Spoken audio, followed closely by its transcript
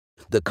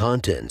The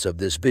contents of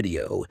this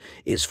video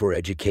is for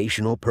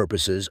educational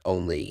purposes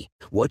only.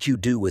 What you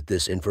do with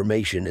this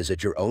information is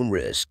at your own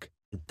risk.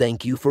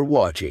 Thank you for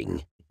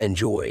watching.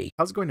 Enjoy.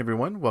 How's it going,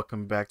 everyone?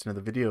 Welcome back to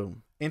another video.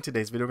 In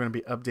today's video, we're going to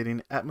be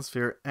updating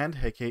Atmosphere and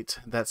Hekate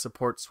that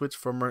support switch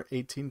firmware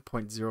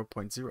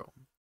 18.0.0.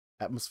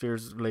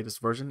 Atmosphere's latest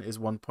version is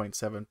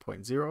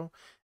 1.7.0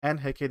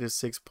 and Hekate is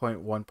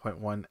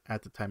 6.1.1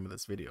 at the time of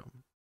this video.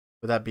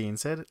 With that being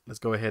said, let's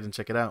go ahead and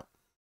check it out.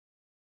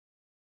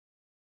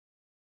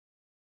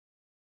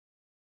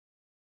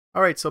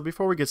 Alright, so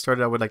before we get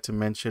started, I would like to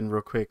mention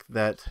real quick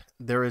that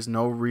there is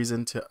no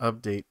reason to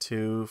update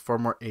to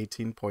firmware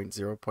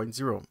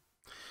 18.0.0.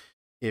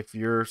 If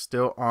you're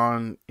still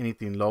on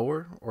anything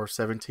lower or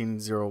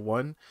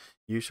 17.01,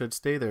 you should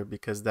stay there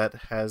because that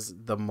has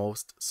the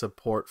most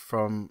support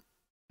from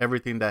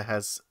everything that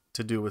has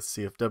to do with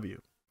CFW.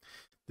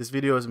 This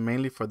video is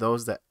mainly for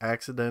those that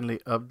accidentally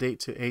update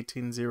to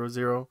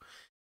 18.00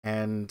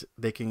 and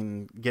they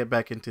can get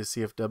back into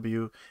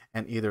CFW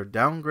and either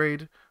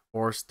downgrade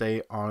or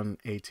stay on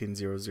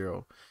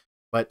 18.00.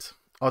 But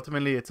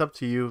ultimately, it's up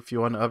to you if you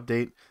want to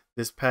update.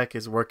 This pack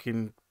is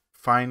working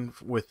fine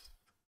with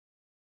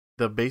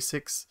the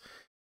basics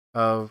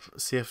of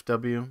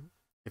CFW,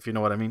 if you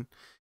know what I mean.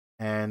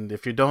 And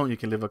if you don't, you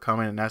can leave a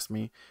comment and ask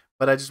me.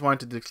 But I just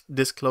wanted to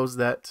disclose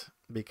that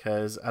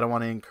because I don't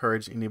want to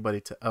encourage anybody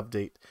to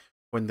update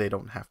when they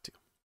don't have to.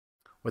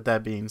 With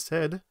that being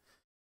said,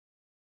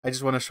 I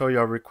just want to show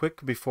y'all real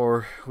quick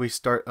before we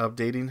start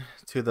updating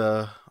to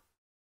the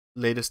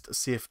latest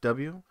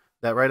CFW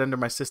that right under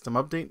my system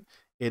update,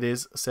 it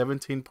is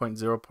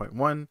 17.0.1,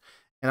 and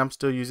I'm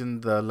still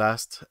using the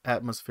last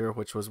Atmosphere,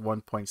 which was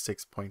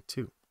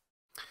 1.6.2.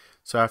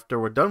 So after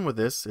we're done with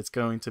this, it's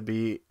going to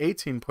be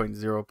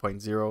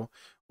 18.0.0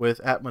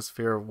 with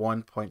Atmosphere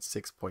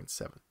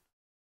 1.6.7.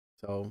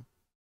 So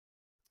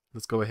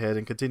let's go ahead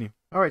and continue.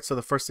 Alright, so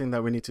the first thing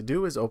that we need to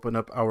do is open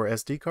up our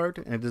SD card,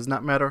 and it does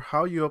not matter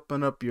how you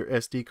open up your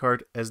SD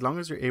card as long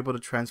as you're able to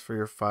transfer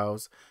your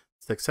files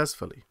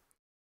successfully.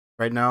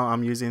 Right now,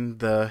 I'm using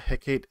the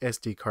Hekate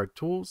SD card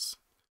tools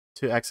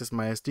to access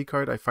my SD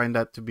card. I find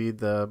that to be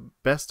the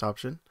best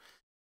option,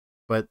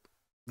 but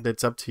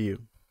that's up to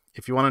you.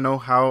 If you want to know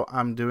how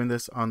I'm doing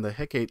this on the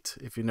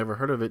Hekate, if you've never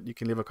heard of it, you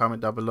can leave a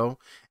comment down below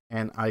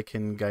and I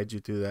can guide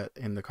you through that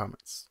in the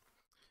comments.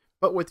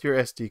 But with your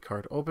SD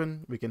card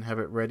open, we can have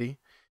it ready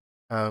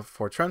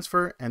for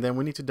transfer, and then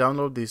we need to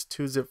download these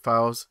 2 zip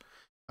files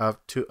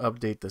to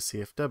update the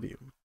CFW.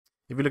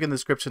 If you look in the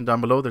description down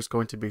below, there's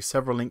going to be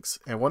several links,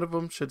 and one of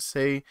them should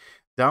say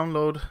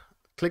download.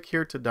 Click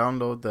here to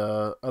download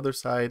the other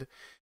side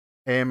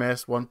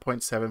AMS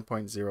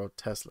 1.7.0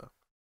 Tesla.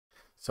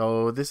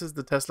 So this is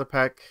the Tesla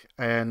pack,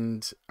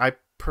 and I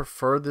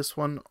prefer this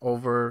one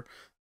over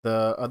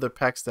the other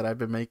packs that I've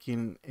been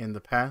making in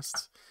the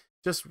past.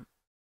 Just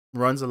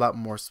runs a lot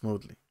more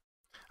smoothly.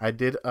 I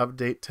did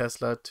update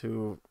Tesla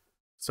to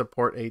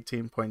support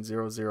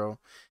 18.00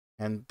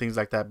 and things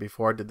like that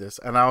before I did this,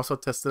 and I also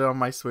tested it on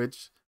my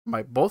switch,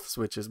 both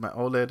switches, my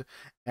OLED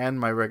and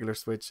my regular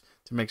switch,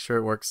 to make sure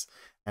it works,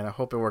 and I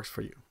hope it works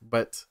for you.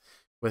 But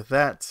with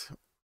that,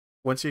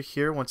 once you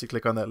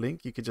click on that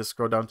link, you can just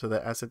scroll down to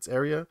the assets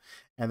area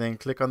and then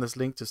click on this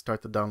link to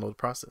start the download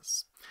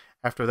process.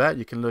 After that,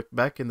 you can look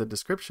back in the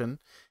description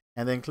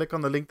and then click on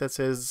the link that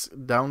says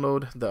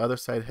download the other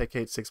side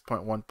Hekate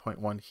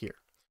 6.1.1 here.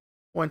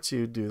 Once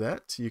you do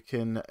that, you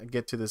can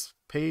get to this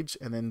page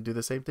and then do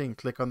the same thing.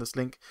 Click on this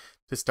link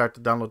to start the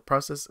download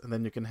process, and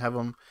then you can have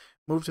them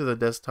move to the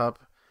desktop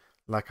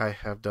like I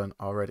have done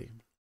already.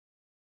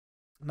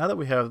 Now that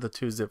we have the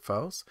 2 zip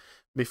files,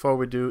 before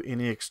we do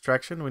any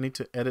extraction, we need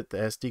to edit the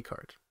SD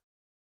card.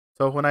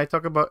 So when I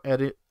talk about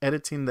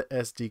editing the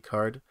SD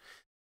card,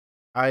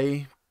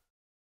 I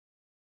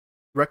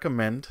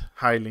recommend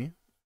highly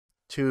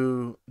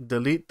to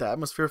delete the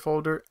Atmosphere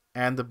folder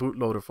and the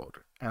bootloader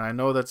folder. And I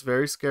know that's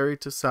very scary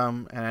to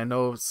some, and I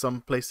know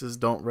some places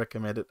don't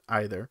recommend it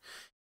either,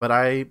 but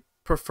I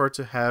prefer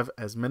to have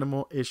as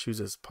minimal issues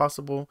as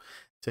possible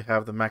to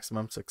have the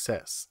maximum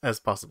success as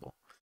possible.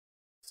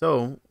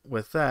 So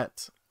with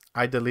that,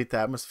 I delete the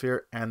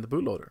Atmosphere and the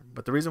bootloader.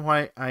 But the reason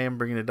why I am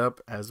bringing it up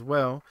as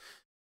well,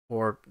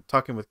 or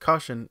talking with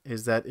caution,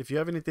 is that if you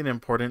have anything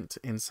important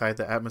inside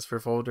the Atmosphere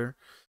folder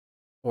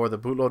or the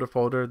bootloader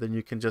folder, then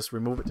you can just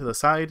remove it to the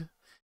side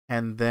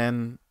and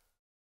then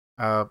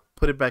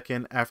put it back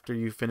in after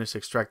you finish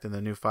extracting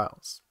the new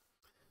files.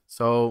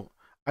 So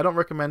I don't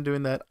recommend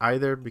doing that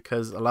either,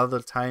 because a lot of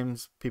the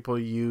times people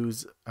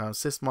use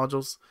sys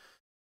modules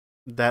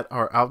that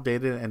are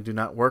outdated and do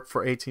not work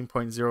for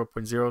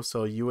 18.0.0,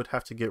 so you would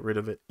have to get rid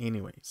of it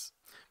anyways.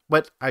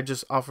 But I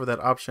just offer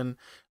that option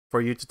for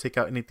you to take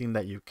out anything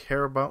that you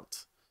care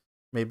about.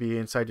 Maybe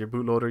inside your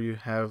bootloader you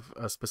have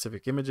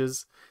specific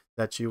images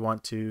that you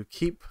want to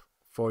keep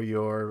for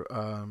your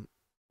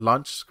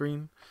launch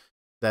screen.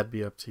 That'd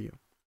be up to you.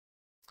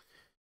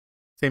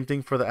 Same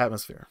thing for the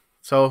Atmosphere.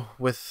 So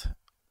with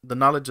the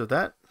knowledge of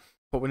that,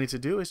 what we need to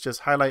do is just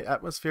highlight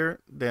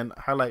Atmosphere, then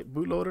highlight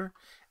bootloader,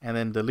 and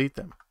then delete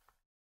them.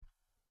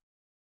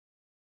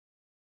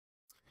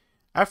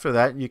 After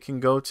that, you can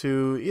go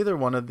to either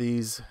one of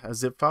these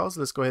zip files.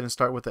 Let's go ahead and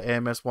start with the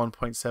AMS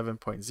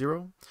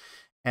 1.7.0.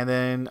 And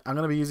then I'm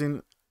going to be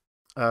using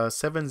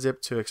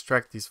 7-zip to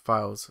extract these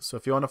files. So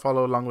if you want to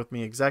follow along with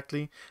me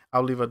exactly,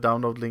 I'll leave a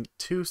download link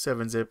to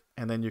 7-zip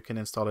and then you can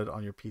install it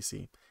on your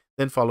PC.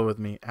 Then follow with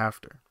me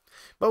after.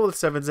 But with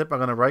 7-zip, I'm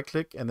going to right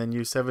click and then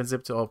use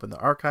 7-zip to open the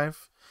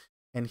archive.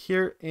 And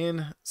here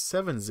in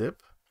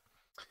 7-zip,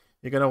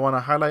 you're going to want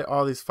to highlight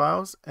all these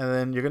files and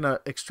then you're going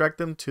to extract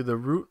them to the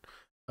root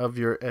of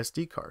your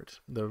SD card.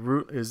 The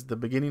root is the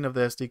beginning of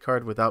the SD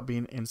card without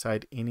being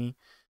inside any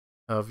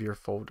of your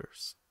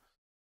folders.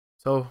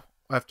 So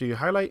after you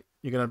highlight,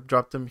 you're going to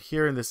drop them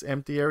here in this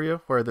empty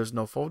area where there's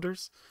no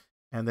folders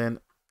and then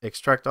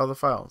extract all the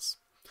files.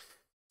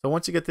 So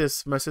once you get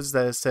this message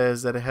that it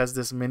says that it has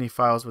this many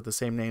files with the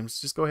same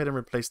names, just go ahead and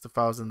replace the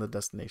files in the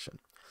destination.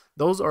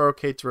 Those are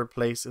okay to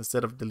replace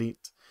instead of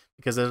delete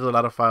because there's a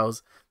lot of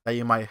files that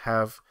you might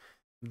have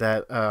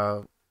that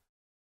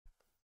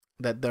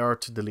that there are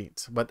to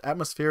delete. But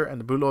Atmosphere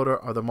and the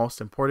bootloader are the most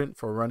important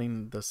for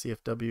running the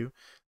CFW.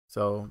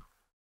 So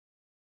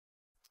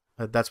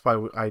that's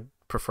why I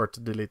prefer to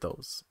delete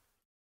those.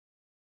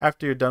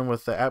 After you're done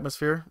with the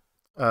Atmosphere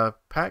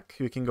pack,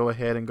 you can go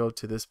ahead and go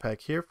to this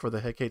pack here for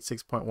the Hekate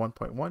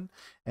 6.1.1.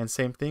 And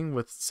same thing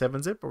with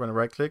 7-zip. We're going to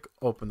right click,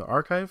 open the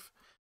archive,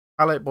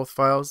 highlight both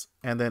files,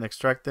 and then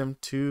extract them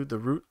to the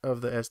root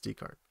of the SD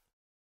card.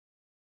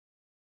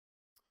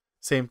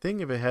 Same thing,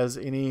 if it has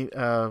any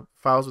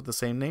files with the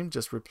same name,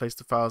 just replace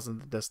the files in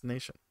the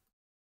destination.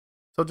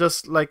 So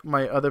just like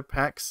my other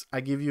packs,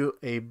 I give you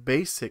a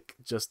basic,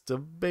 just a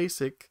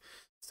basic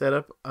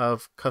setup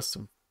of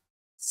custom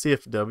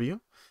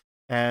CFW,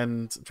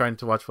 and trying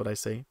to watch what I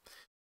say.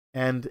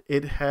 And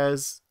it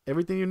has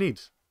everything you need.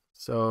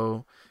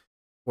 So,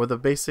 or the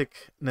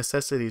basic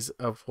necessities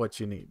of what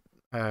you need.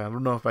 I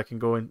don't know if I can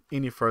go in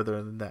any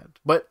further than that,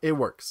 but it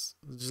works.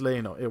 Just let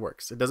you know, it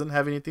works. It doesn't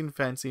have anything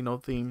fancy, no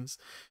themes,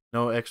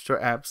 no extra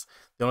apps.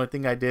 The only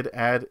thing I did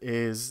add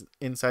is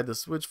inside the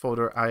switch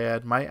folder, I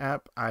add my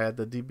app, I add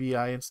the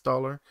DBI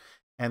installer,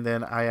 and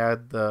then I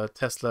add the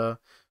Tesla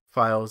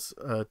files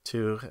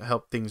to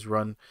help things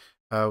run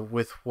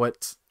with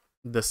what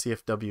the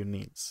CFW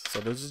needs.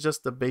 So those are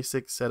just the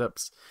basic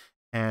setups,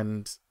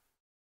 and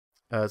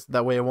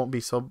that way it won't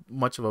be so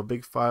much of a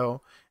big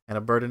file and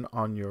a burden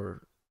on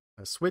your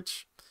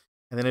switch,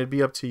 and then it'd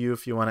be up to you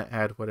if you want to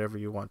add whatever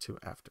you want to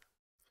after.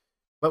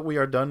 But we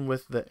are done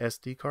with the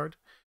SD card.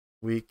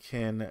 We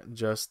can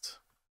just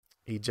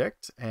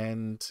eject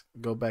and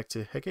go back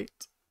to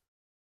Hekate.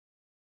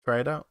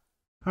 Try it out.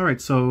 All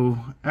right, so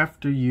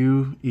after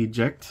you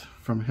eject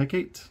from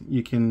Hekate,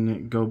 you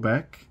can go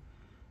back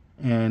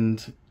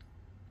and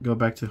go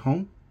back to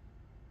home.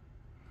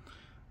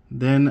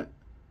 Then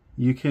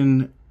you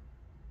can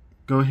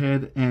go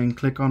ahead and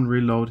click on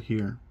reload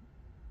here.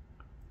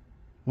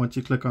 Once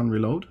you click on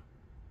reload,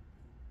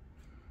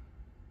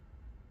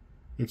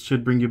 it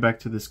should bring you back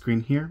to the screen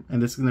here. And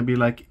this is going to be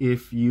like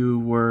if you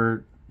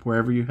were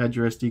wherever you had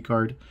your SD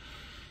card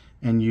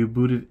and you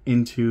booted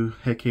into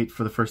Hekate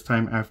for the first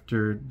time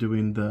after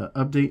doing the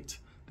update.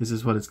 This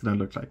is what it's going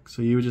to look like.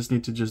 So you just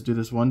need to just do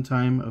this one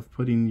time of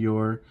putting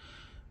your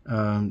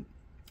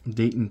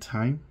date and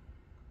time.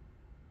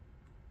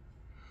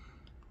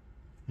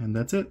 And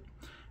that's it.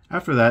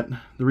 After that,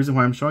 the reason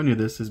why I'm showing you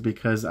this is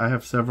because I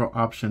have several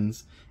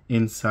options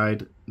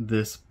inside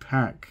this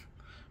pack.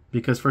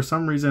 Because for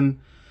some reason,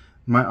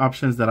 my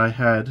options that I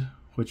had,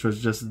 which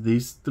was just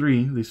these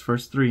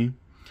first three,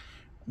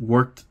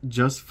 worked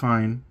just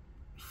fine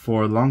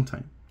for a long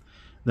time.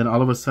 Then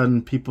all of a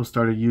sudden, people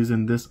started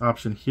using this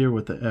option here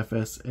with the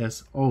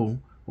FSSO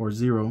or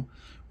 0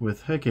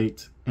 with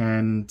Hekate,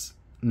 and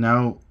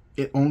now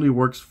it only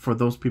works for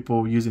those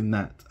people using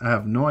that. I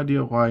have no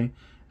idea why,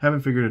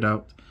 haven't figured it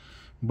out.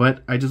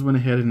 But I just went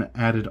ahead and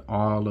added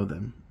all of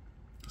them.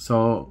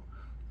 So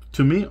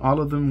to me,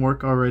 all of them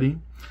work already.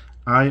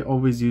 I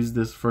always use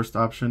this first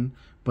option.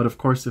 But of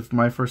course, if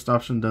my first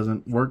option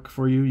doesn't work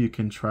for you, you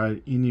can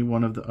try any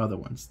one of the other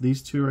ones.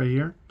 These two right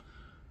here,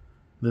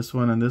 this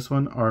one and this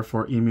one, are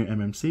for EMU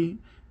MMC.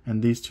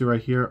 And these two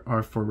right here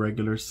are for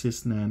regular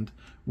sysnand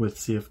with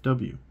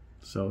CFW.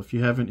 So if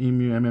you have an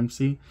EMU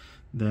MMC,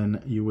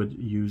 then you would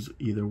use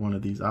either one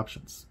of these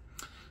options.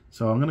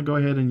 So I'm going to go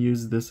ahead and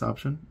use this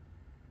option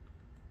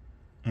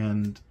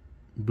and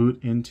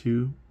boot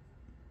into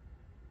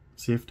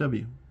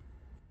CFW.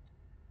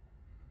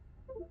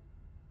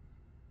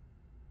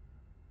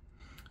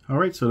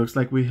 Alright, so it looks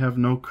like we have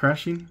no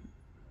crashing,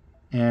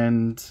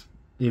 and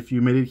if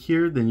you made it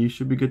here, then you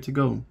should be good to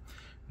go.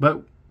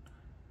 But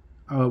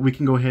we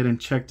can go ahead and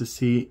check to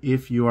see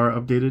if you are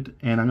updated,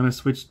 and I'm going to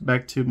switch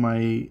back to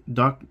my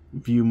dock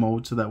view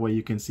mode so that way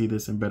you can see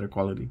this in better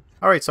quality.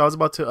 Alright, so I was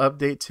about to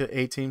update to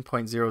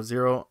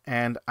 18.00,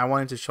 and I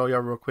wanted to show you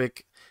real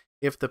quick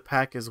if the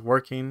pack is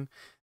working.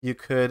 You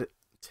could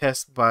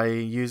test by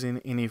using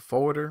any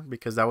forwarder,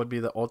 because that would be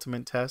the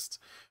ultimate test.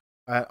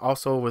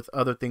 Also with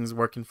other things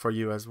working for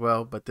you as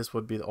well, but this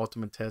would be the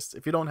ultimate test.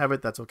 If you don't have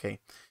it, that's okay.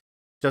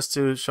 just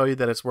to show you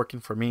that it's working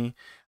for me,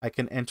 I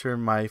can enter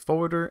my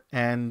forwarder,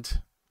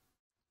 and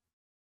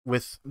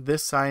with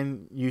this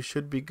sign, you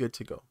should be good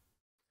to go.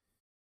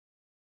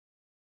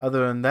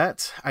 Other than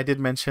that, I did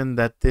mention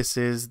that this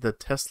is the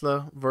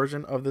Tesla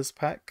version of this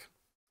pack.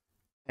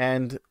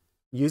 And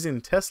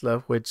using Tesla,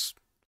 which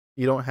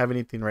you don't have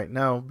anything right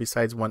now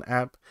besides one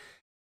app,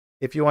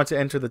 if you want to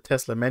enter the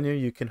Tesla menu,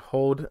 you can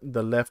hold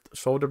the left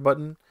shoulder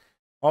button,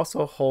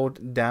 also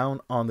hold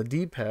down on the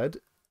D-pad,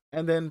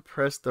 and then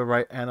press the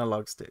right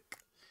analog stick.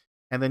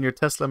 And then your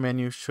Tesla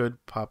menu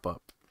should pop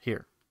up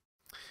here.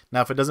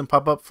 Now, if it doesn't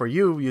pop up for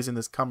you using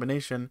this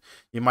combination,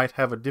 you might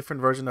have a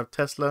different version of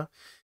Tesla.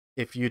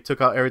 If you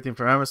took out everything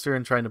from Amazon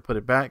and trying to put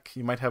it back,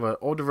 you might have an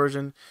older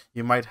version.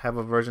 You might have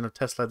a version of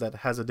Tesla that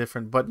has a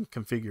different button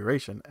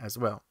configuration as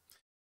well.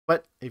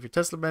 But if your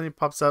Tesla menu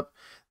pops up,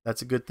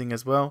 that's a good thing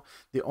as well.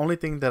 The only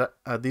thing that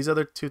these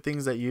other two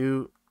things that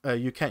you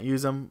can't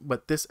use them,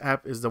 but this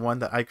app is the one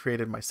that I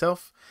created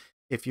myself.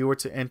 If you were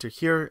to enter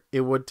here,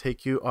 it would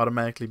take you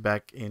automatically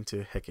back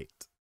into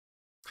Hekate.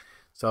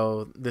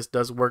 So this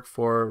does work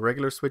for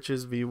regular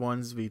switches,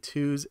 V1s,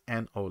 V2s,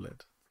 and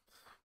OLED.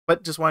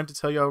 But just wanted to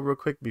tell you all real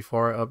quick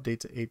before I update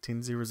to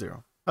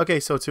 18.00. Okay,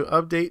 so to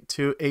update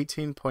to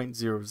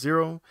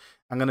 18.00,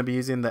 I'm going to be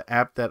using the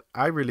app that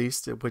I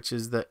released, which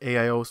is the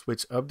AIO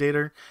Switch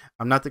Updater.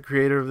 I'm not the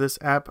creator of this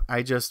app.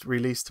 I just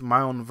released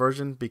my own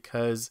version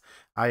because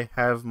I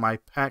have my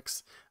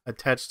packs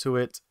attached to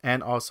it,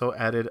 and also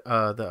added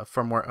the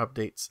firmware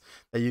updates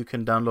that you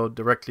can download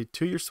directly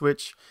to your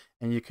Switch,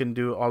 and you can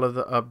do all of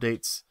the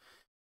updates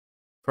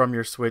from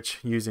your Switch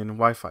using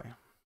Wi-Fi.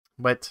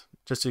 But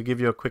just to give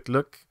you a quick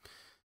look,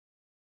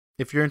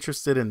 if you're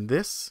interested in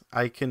this,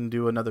 I can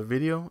do another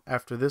video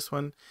after this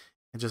one,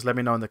 and just let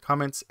me know in the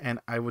comments, and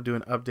I will do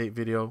an update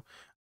video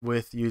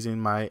with using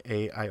my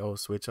AIO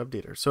Switch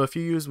Updater. So if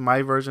you use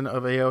my version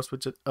of AIO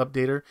Switch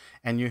Updater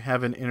and you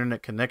have an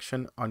internet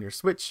connection on your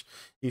Switch,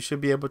 you should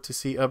be able to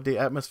see Update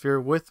Atmosphere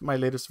with my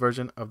latest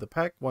version of the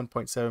pack,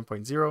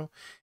 1.7.0,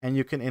 and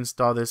you can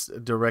install this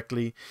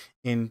directly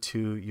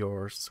into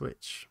your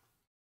Switch.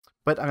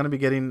 But I'm going to be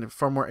getting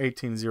firmware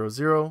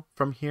 18.00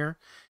 from here.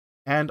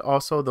 And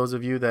also those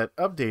of you that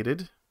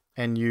updated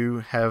and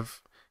you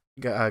have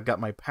got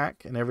my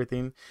pack and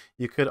everything,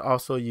 you could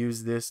also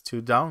use this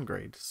to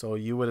downgrade. So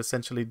you would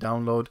essentially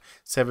download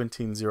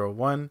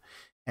 17.01,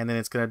 and then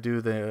it's going to do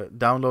the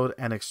download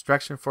and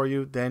extraction for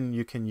you. Then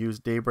you can use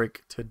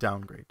Daybreak to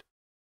downgrade.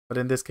 But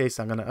in this case,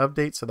 I'm going to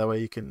update so that way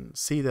you can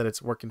see that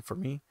it's working for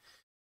me.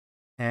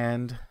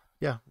 And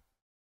yeah,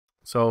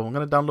 so I'm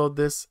going to download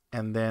this,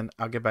 and then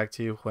I'll get back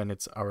to you when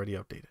it's already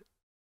updated.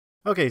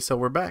 Okay, so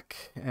we're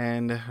back,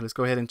 and let's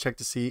go ahead and check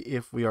to see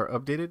if we are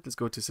updated. Let's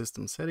go to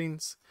System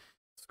Settings,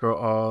 scroll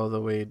all the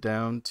way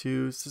down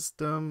to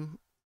System,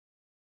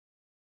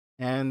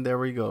 and there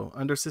we go.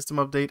 Under System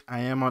Update, I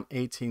am on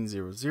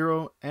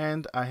 18.00,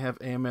 and I have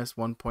AMS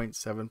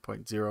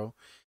 1.7.0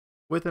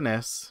 with an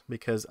S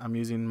because I'm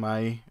using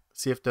my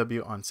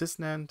CFW on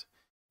SysNAND.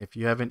 If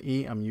you have an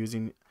E,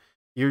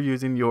 you're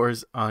using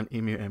yours on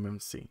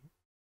EmuMMC.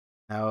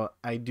 Now,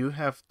 I do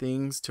have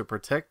things to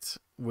protect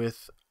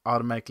with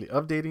automatically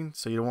updating,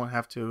 so you won't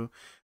have to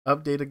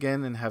update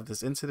again and have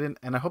this incident.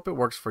 And I hope it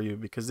works for you,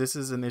 because this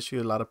is an issue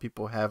a lot of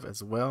people have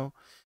as well,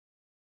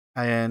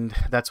 and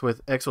that's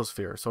with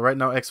Exosphere. So right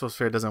now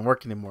Exosphere doesn't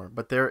work anymore,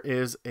 but there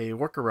is a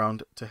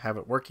workaround to have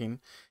it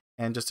working.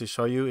 And just to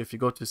show you, if you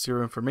go to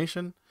serial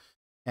information,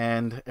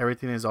 and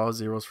everything is all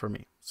zeros for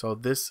me, so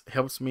this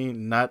helps me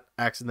not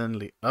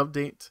accidentally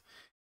update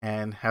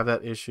and have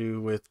that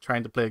issue with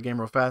trying to play a game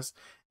real fast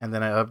and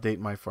then I update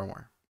my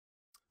firmware.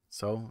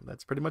 So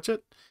that's pretty much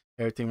it.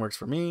 Everything works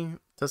for me.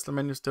 Tesla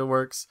menu still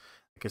works.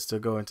 I can still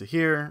go into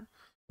here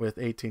with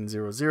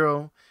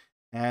 18.00,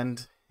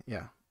 and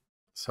yeah.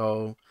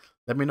 So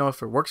let me know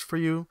if it works for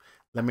you.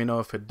 Let me know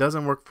if it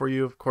doesn't work for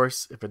you. Of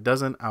course, if it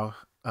doesn't, I'll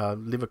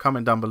leave a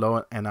comment down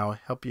below and I'll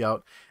help you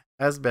out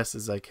as best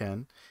as I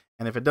can.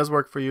 And if it does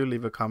work for you,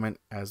 leave a comment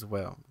as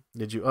well.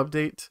 Did you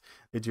update?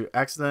 Did you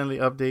accidentally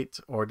update,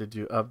 or did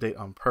you update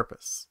on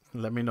purpose?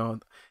 Let me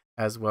know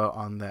as well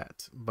on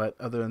that. But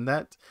other than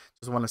that,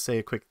 just want to say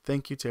a quick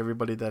thank you to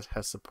everybody that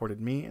has supported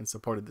me and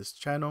supported this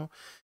channel.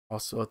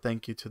 Also,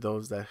 thank you to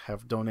those that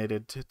have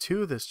donated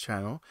to this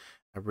channel.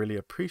 I really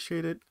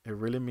appreciate it. It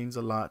really means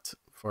a lot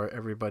for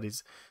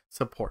everybody's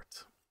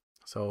support.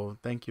 So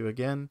thank you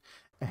again,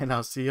 and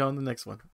I'll see you on the next one.